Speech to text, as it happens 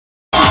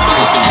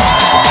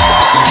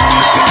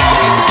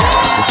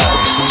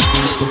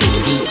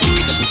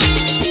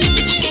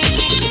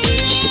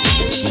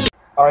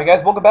Alright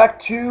guys, welcome back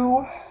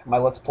to my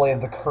Let's Play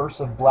of The Curse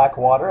of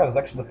Blackwater. I was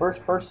actually the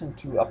first person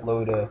to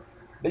upload a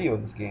video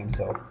of this game,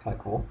 so kind of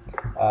cool.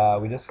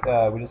 We just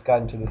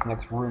got into this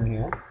next room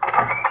here.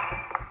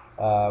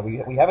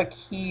 We have a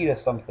key to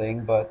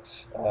something,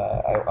 but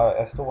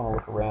I still want to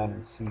look around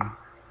and see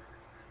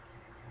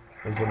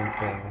if there's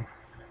anything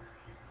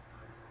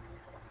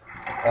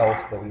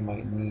else that we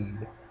might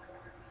need.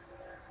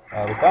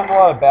 We found a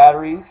lot of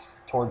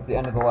batteries towards the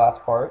end of the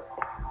last part.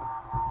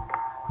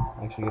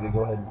 I'm actually going to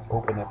go ahead and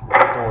open up this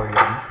door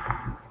again.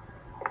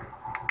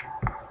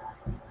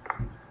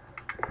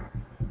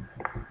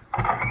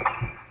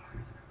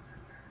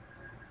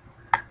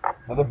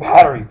 Another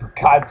battery, for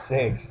God's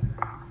sakes.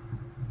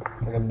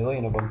 It's like a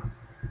million of them.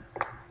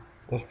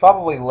 There's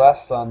probably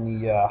less on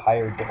the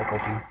higher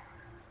difficulty.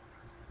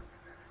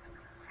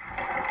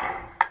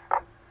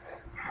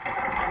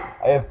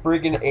 I have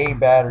freaking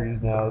 8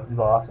 batteries now. This is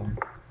awesome.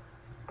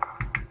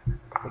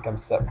 I think I'm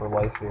set for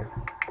life here.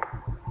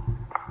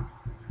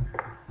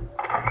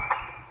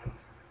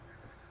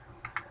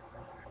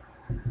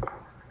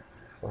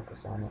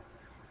 Focus on it.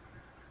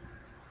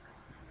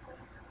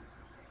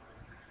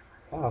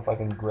 I don't know if I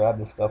can grab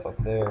the stuff up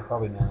there.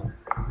 Probably not.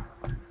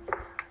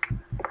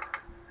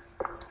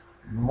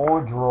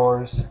 More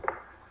drawers.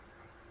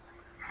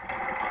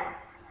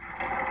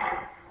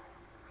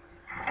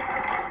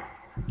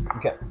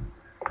 Okay.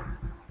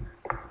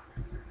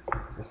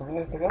 Is there something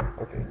I can pick up?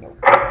 Okay, no.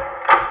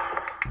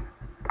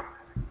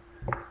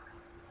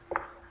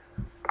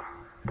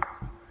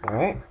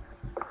 Alright.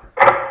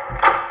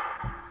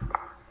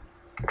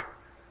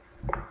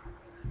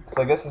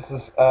 So I guess this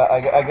is,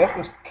 I guess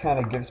this kind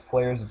of gives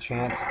players a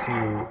chance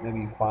to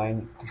maybe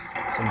find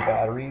some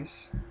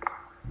batteries.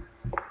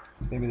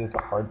 Maybe there's a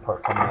hard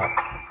part coming up.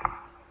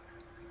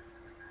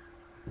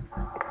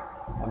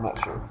 I'm not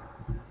sure.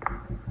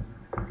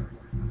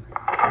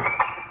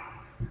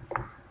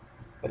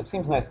 But it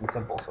seems nice and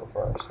simple so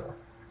far, so.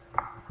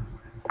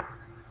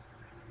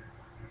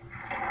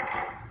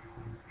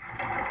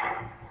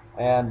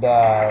 And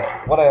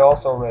what I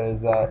also read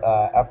is that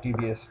after you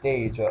beat a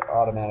stage, it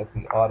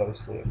automatically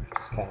auto-save, which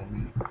is kind of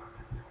neat.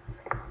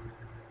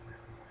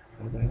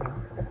 Anything in here?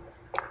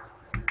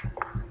 Okay.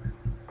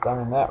 Done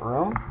in that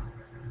room.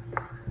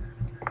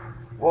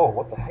 Whoa,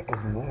 what the heck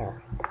is in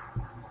there?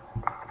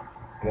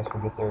 I guess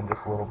we'll get there in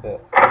just a little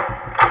bit.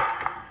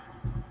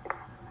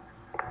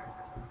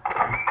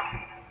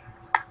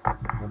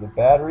 Another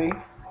battery.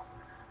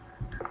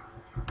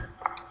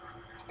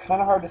 It's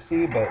kind of hard to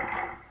see, but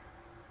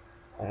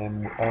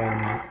I'm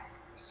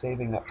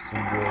saving up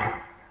some good,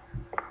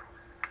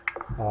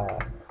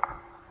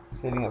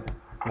 saving up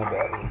my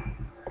battery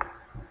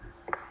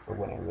for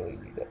when I really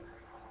need it.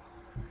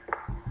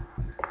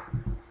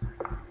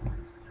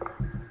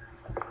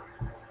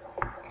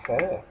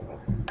 Okay, I think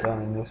I'm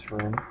done in this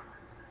room.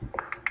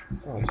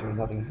 Oh, there's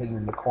nothing hidden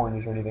in the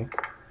corners or anything.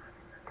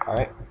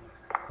 Alright.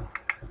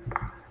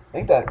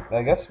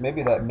 I guess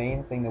maybe that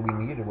main thing that we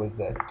needed was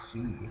that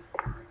key.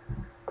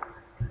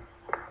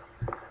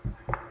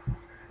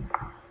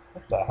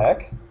 What the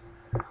heck?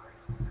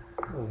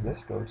 Where does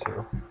this go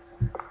to?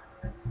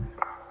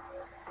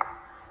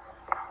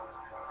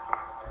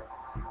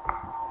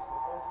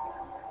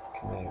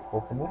 Can I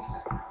open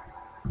this?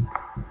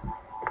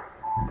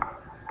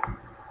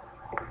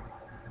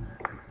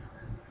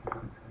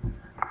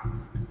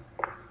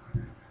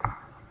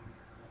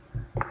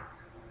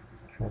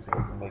 Trying to see if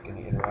I can make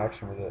any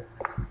interaction with it.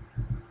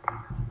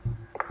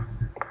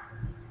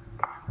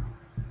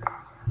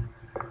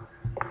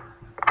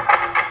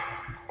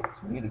 So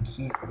we need a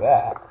key for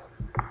that.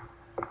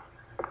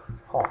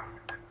 Huh.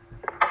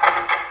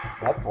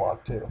 That's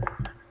locked too.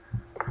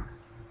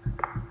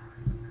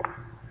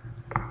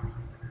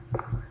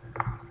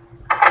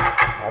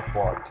 That's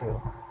locked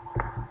too.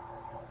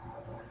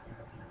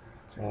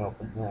 Can't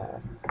open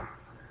that.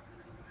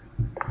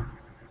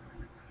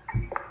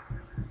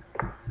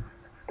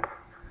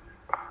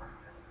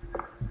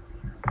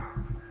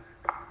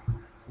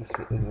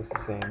 Is this the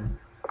same?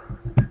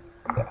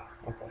 Yeah,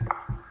 okay.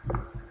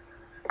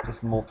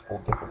 Just multiple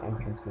different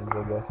entrances,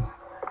 I guess.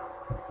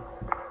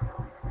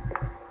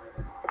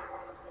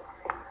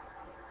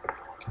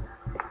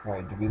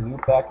 Alright, do we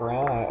loop back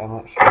around? I'm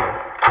not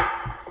sure.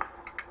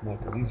 No,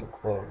 because these are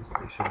closed.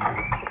 They shouldn't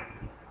be.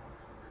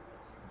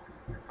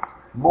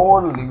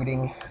 More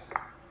looting.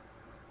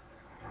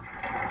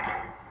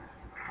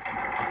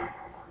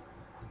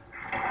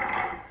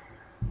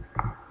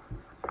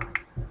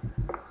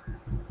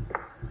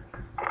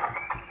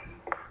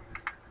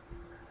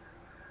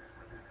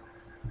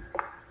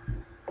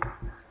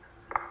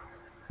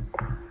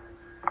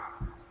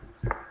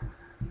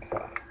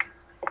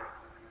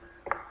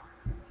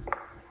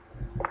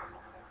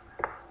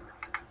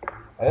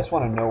 I just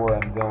want to know where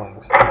I'm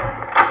going, so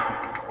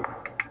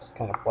just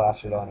kind of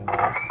flash it on and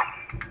off.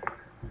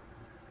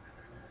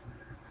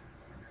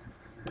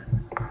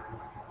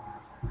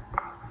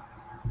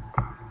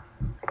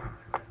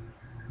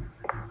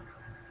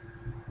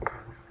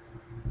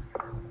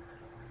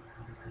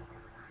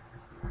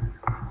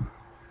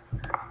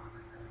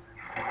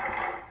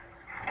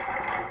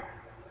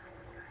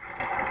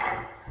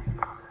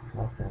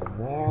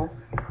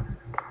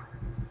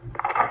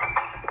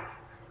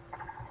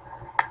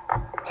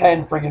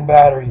 10 friggin'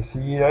 batteries.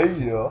 Yeah.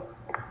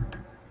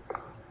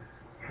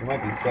 We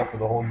might be set for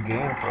the whole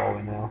game for all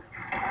we know.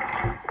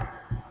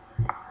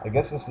 I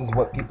guess this is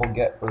what people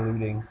get for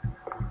looting.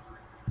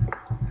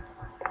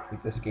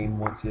 Like this game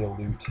wants you to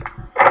loot.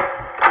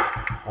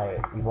 All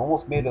right, we've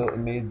almost made the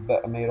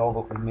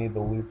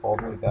loop all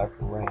the way back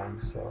around,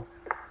 so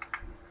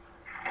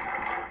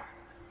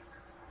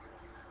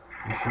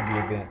we should be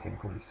advancing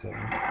pretty soon.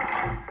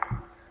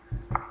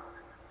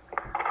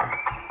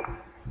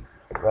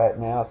 Right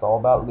now, it's all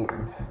about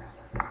looting.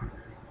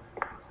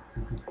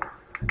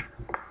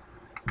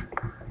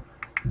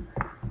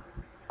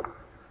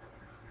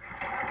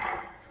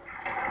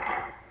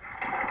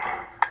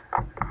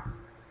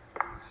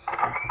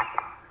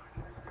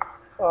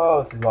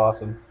 Oh, this is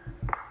awesome.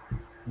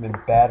 I'm in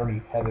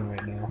battery heaven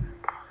right now.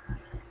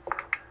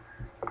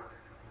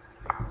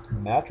 The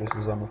mattress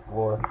is on the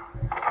floor.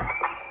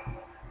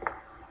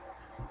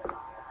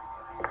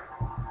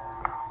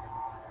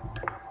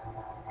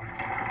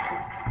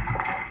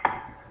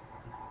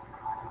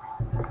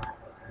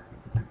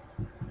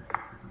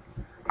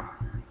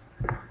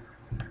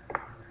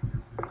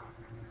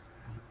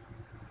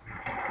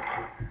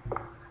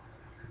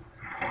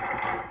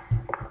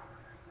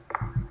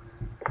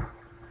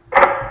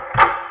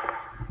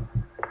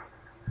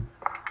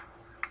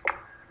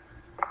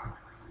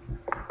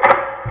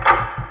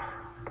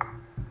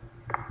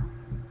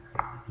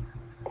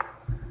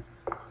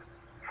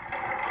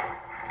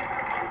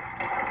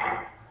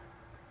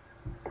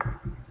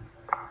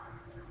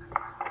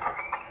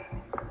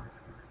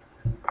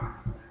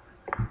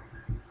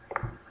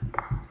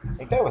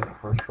 I think I was the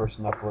first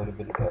person to upload a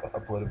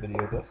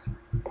video of this.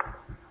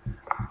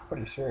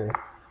 Pretty sure.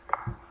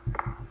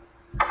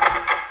 Oh,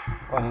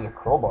 I need a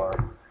crowbar.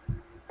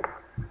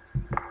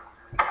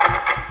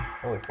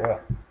 Holy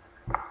crap.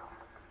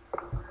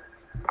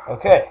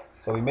 Okay,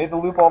 so we made the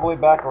loop all the way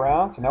back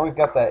around, so now we've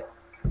got that.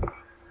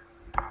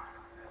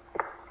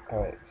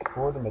 Alright,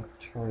 explore the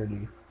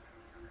maternity.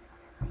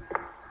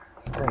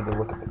 Still need to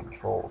look at the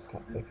controls,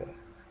 can't pick it.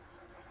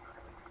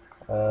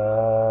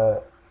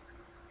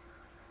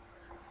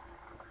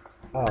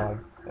 Oh,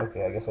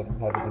 okay, I guess I didn't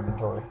have an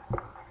inventory.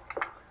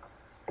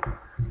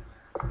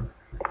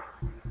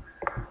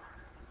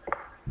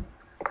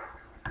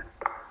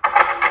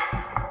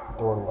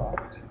 Door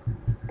locked.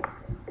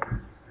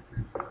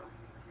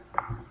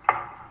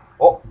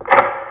 Oh,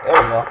 there we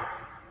go.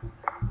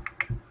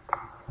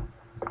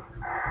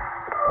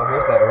 Oh,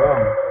 here's that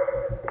room.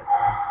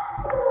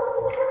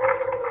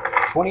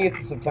 28th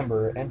of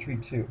September, entry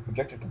 2.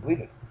 Objective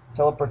completed.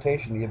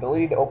 Teleportation. The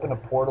ability to open a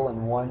portal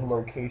in one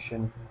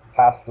location,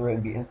 pass through it,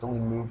 and be instantly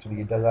moved to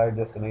the desired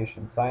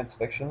destination. Science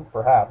fiction?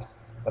 Perhaps.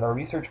 But our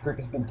research group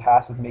has been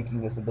tasked with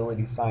making this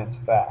ability science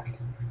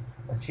fact.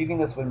 Achieving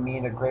this would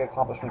mean a great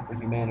accomplishment for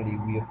humanity.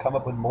 We have come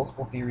up with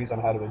multiple theories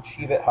on how to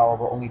achieve it,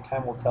 however, only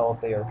time will tell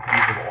if they are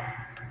feasible.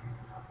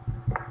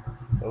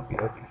 Okie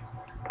dokie.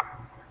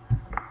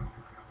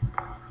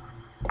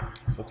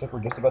 So it looks like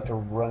we're just about to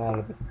run out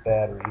of this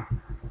battery,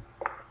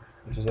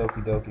 which is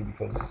okie dokie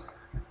because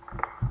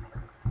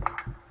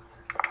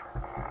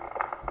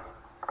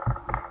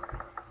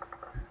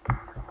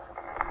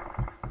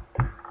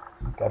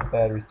got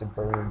batteries to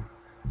burn.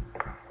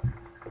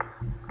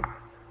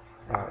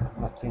 Alright,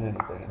 I'm not seeing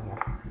anything in here.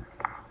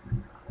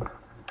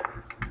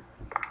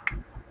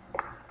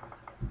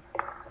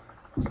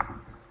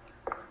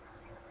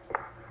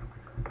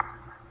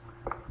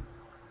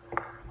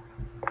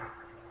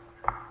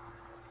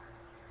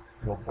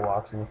 Little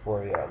blocks on the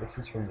floor. Yeah, this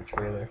is from the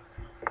trailer.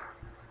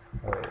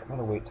 Alright, I'm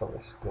gonna wait till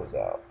this goes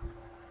out.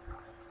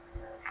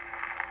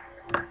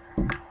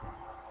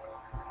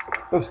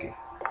 Boopski.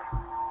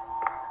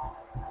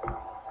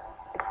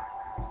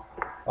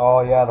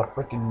 Oh yeah, the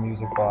freaking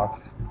music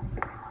box.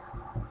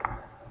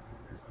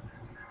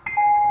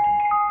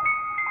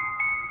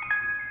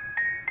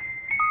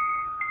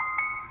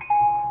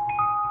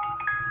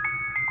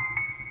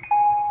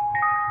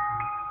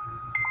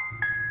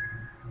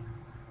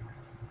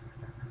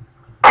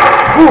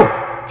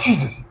 Oh,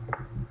 Jesus!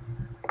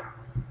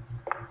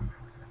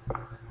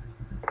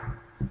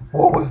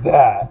 What was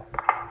that?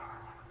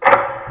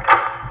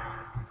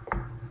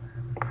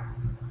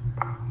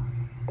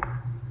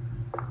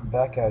 I'm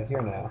back out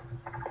here now.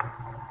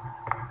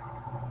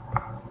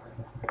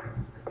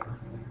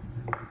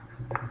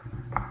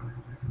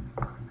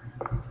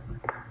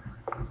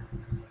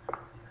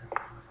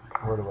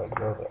 Where do I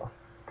go though?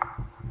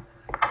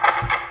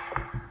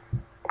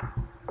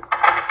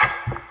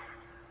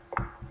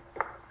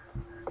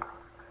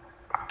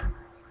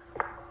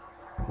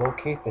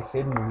 Locate the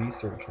hidden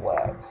research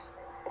labs.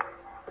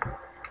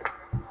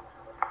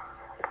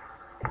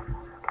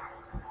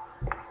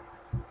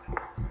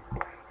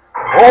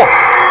 Oh!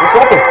 What's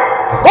happening?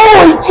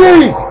 Holy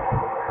jeez!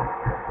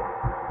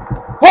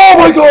 Oh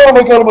my god, oh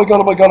my god, oh my god,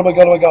 oh my god, oh my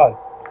god, oh my god.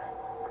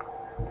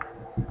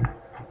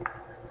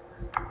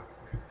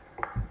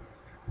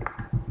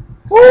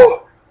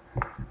 Oh!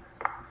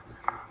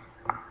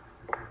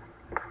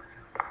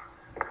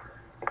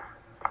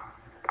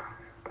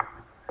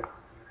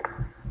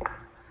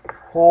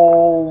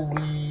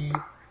 Holy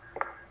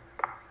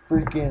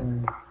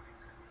freaking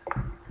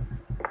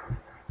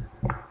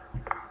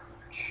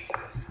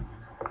Jesus.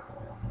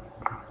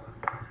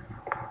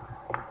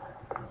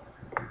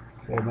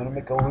 Okay, I'm gonna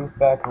make a loop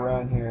back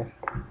around here.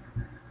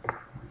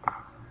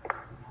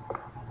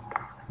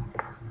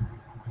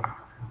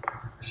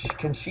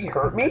 Can she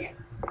hurt me?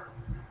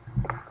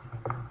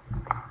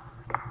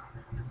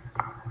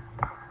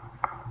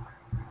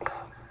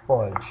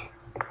 Fudge.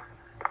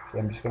 Okay,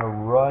 I'm just gonna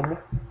run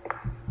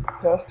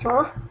past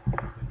her.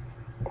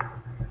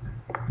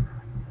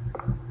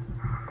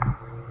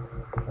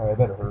 Alright, I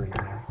better hurry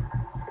now.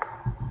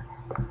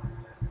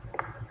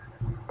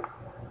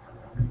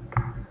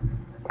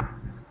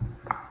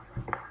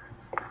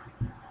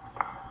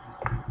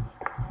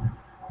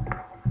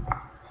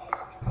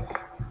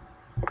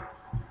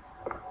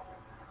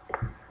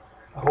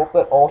 I hope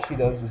that all she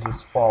does is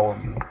just follow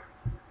me.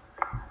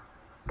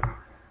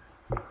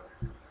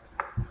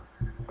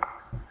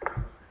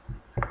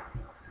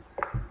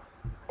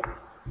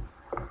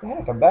 What the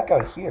heck? I'm back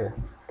out here.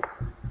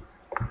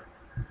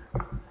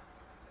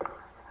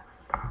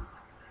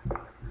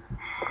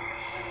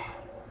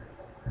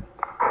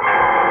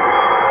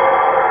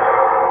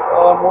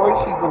 Oh, I'm worried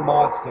she's the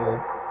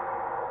monster.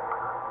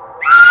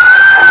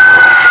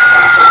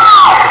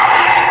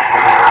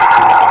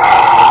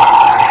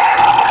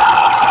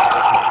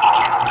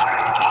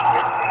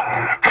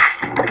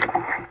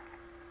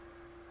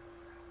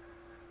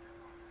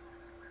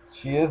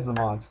 She is the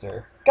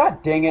monster.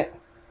 God dang it.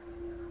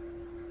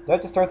 Do I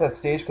have to start that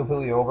stage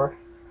completely over?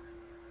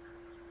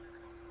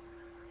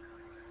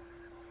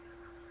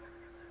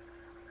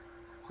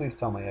 Please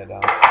tell me I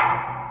don't.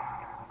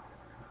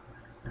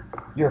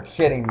 You're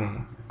kidding me.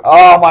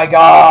 Oh my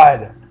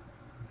god!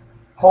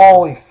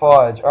 Holy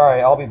fudge.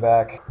 Alright, I'll be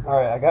back.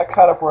 Alright, I got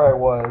caught up where I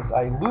was.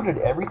 I looted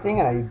everything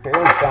and I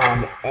barely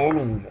found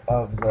any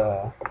of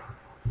the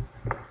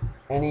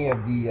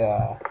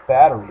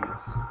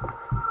batteries.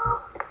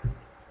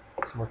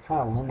 So we're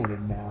kind of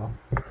limited now.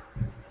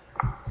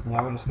 So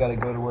now we just got to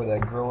go to where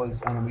that girl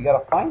is, and we got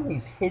to find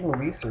these hidden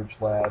research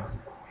labs.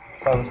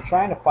 So I was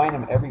trying to find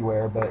them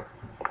everywhere, but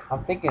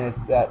I'm thinking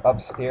it's that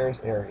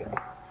upstairs area.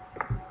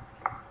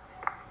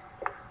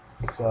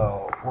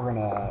 So we're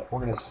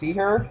gonna see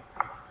her,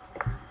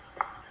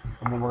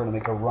 and then we're gonna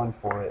make a run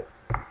for it.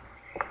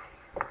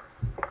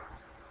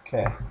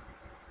 Okay.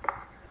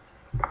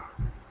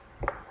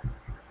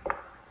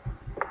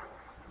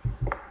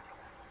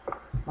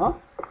 Huh?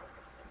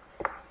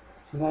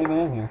 She's not even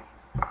in here.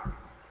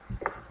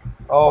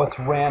 Oh, it's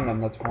random,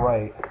 that's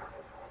right.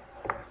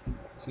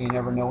 So you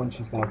never know when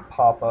she's going to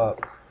pop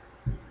up.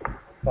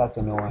 That's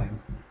annoying.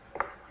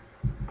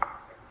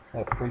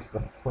 That freaks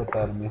the flip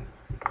out of me.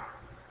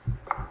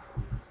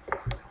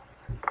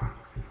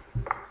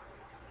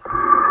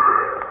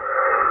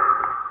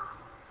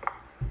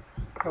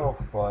 Oh,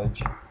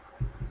 fudge.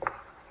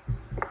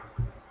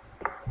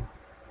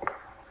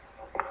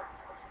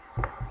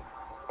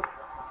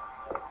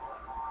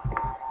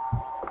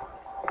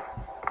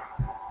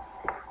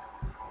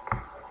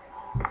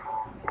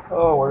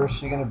 Oh, where is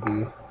she gonna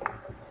be?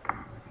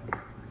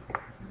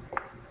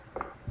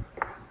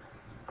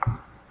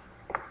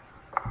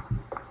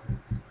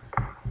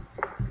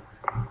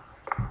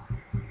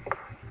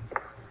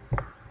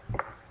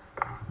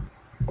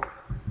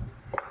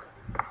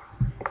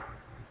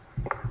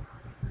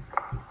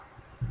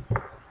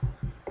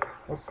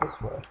 What's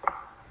this way?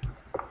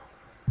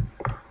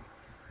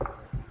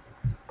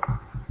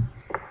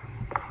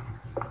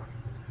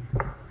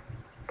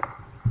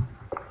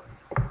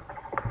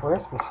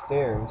 Where's the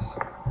stairs?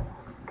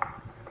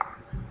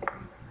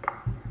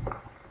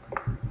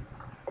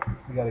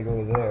 We gotta go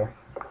to there.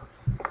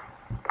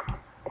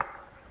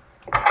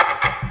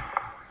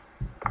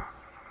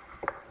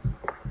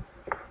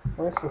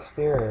 Where's the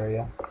stair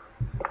area?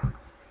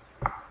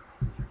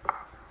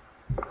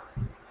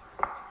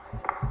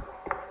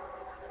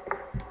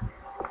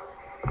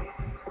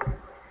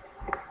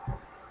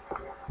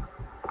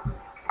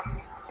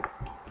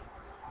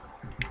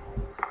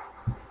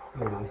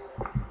 There it is.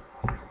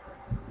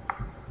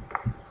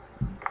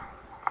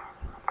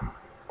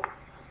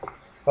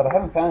 But I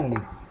haven't found any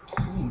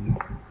key.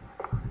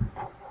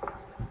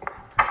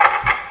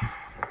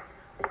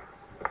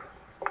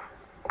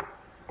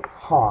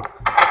 Huh.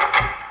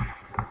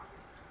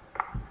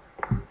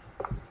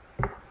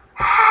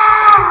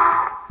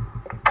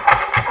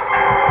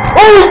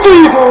 Oh,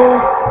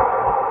 Jesus!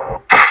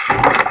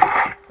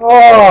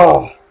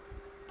 Oh.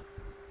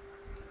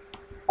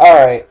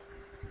 Alright.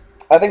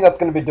 I think that's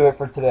going to do it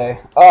for today.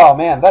 Oh,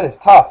 man, that is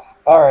tough.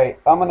 Alright,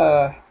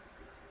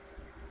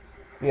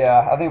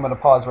 yeah, I think I'm going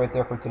to pause right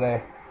there for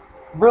today.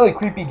 Really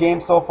creepy game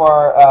so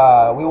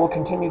far. We will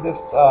continue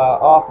this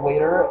off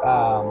later.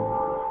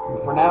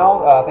 For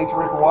now, thanks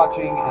everybody for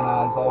watching, and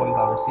as always,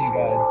 I will see you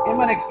guys in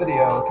my next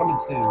video coming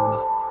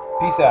soon.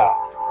 Peace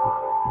out.